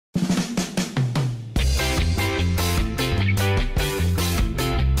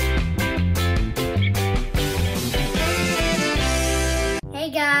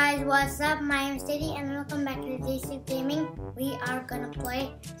what's up? My name is Diddy and welcome back to JC Gaming. We are gonna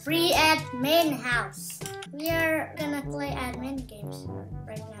play Free Admin House. We are gonna play admin games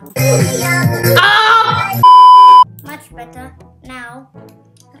right now. Much better now.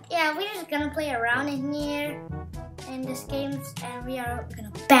 Yeah, we're just gonna play around in here in this game and we are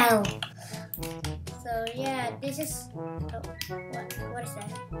gonna battle. So yeah, this is what is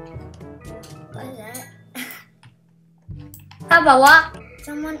that? What is that? How about what?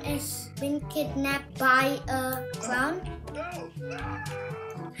 Someone is being kidnapped by a clown?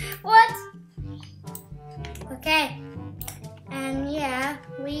 What? Okay. And yeah,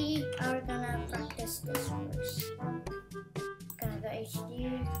 we are gonna practice this first. Gonna go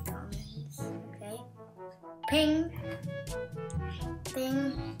HD, comments, okay. Ping,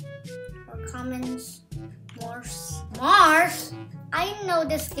 or comments, Mars. I know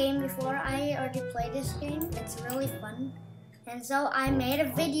this game before. I already played this game. It's really fun. And so I made a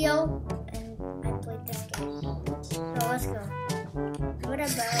video and I played this game. So let's go. What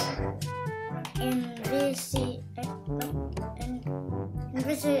about invisible?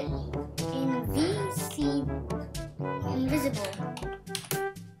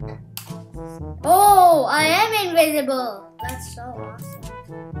 Oh, I am invisible. That's so awesome.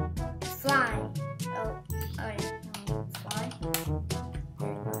 Fly.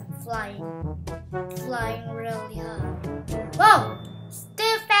 Flying really high. Whoa!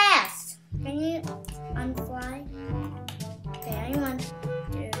 Still fast! Can you unfly? Okay, I want to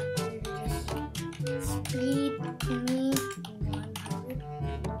just speed me 100.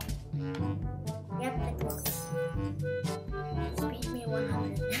 Yep, it works. Speed me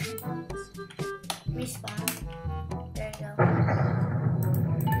 100. Respawn. There you go.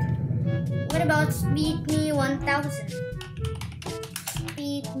 What about speed me 1000?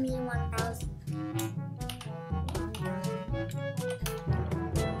 Speed me 1000.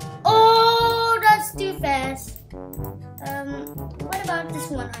 Oh, that's too fast. What about this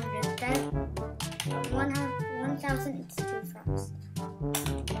 100? That 1000 is too fast.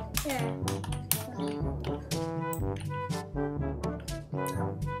 Yeah.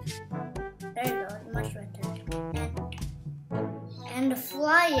 There you go, much better. And the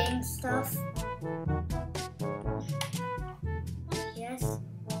flying stuff. Yes.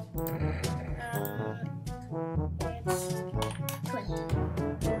 It's 20.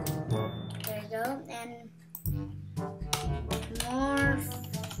 There you go. And more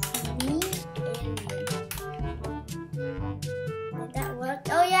me alien. Did that work?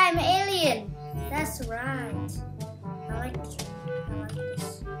 Oh yeah, I'm an alien. That's right. I like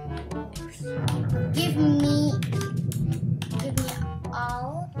this. Give me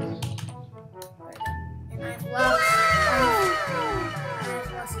all. And I've lost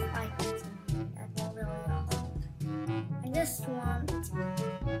items. That's really awesome. I just want.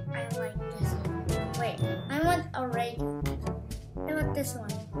 I like this one. Wait, I want a ray. I want this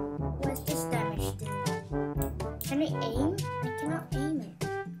one. What's this damage do? Can we aim? I cannot aim it.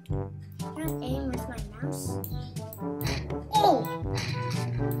 I cannot aim with my mouse. Oh!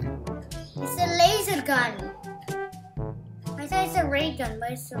 It's a laser gun. I thought it's a ray gun,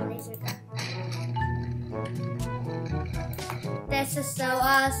 but it's a laser gun. This is so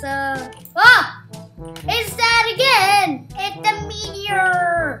awesome. Oh! It's that again! It's the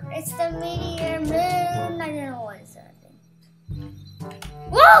meteor! It's the meteor moon! I don't know what it's that thing.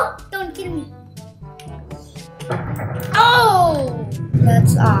 Whoa! Don't kill me! Oh!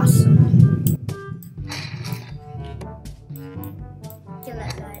 That's awesome. Kill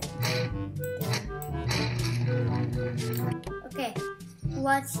that guy. Okay,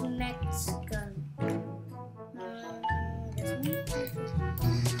 what's next gun? This one?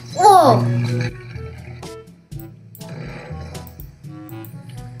 Whoa!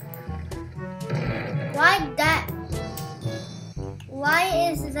 Why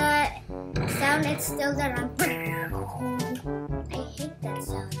is that sound? It's still there. I hate that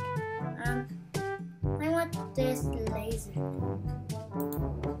sound. I want this laser.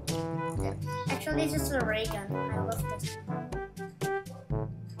 Actually, this is a ray gun. I love this.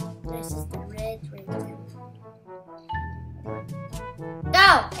 This is the red ray gun. Go!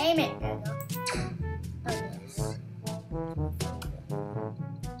 Aim it! There you go. Oh, yes.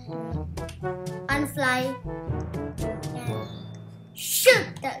 Unfly. And shoot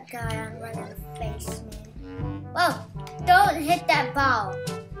that guy on right in the face, man. Whoa! Don't hit that ball.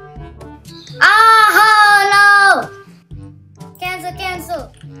 Oh, no! Cancel.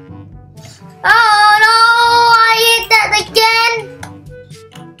 Oh, no! I hit that again!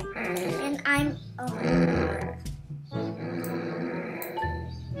 And I'm... Oh, my God.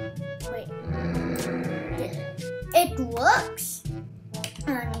 Wait. It works?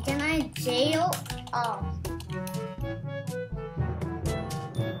 Can I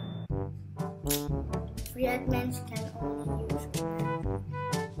free admins can only use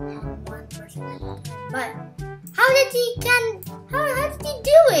one person at a time. But how did he do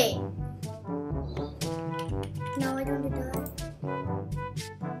it? No, I don't do that.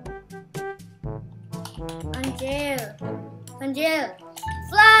 Angel,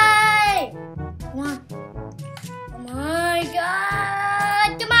 fly! Come on. Oh my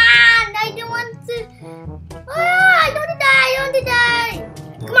god! Come on! I don't want to. I don't want to die!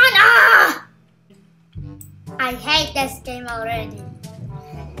 Come on! I hate this game already.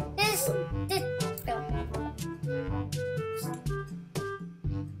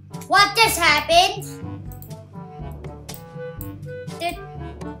 What just happened?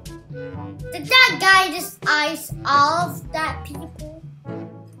 Did that guy just ice all of that people?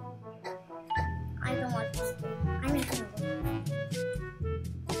 I don't want this game. I'm not gonna win.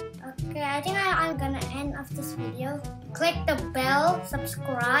 Okay, I think I'm gonna end of this video. Click the bell,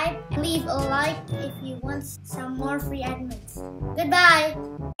 subscribe, and leave a like if you want some more free admins. Goodbye!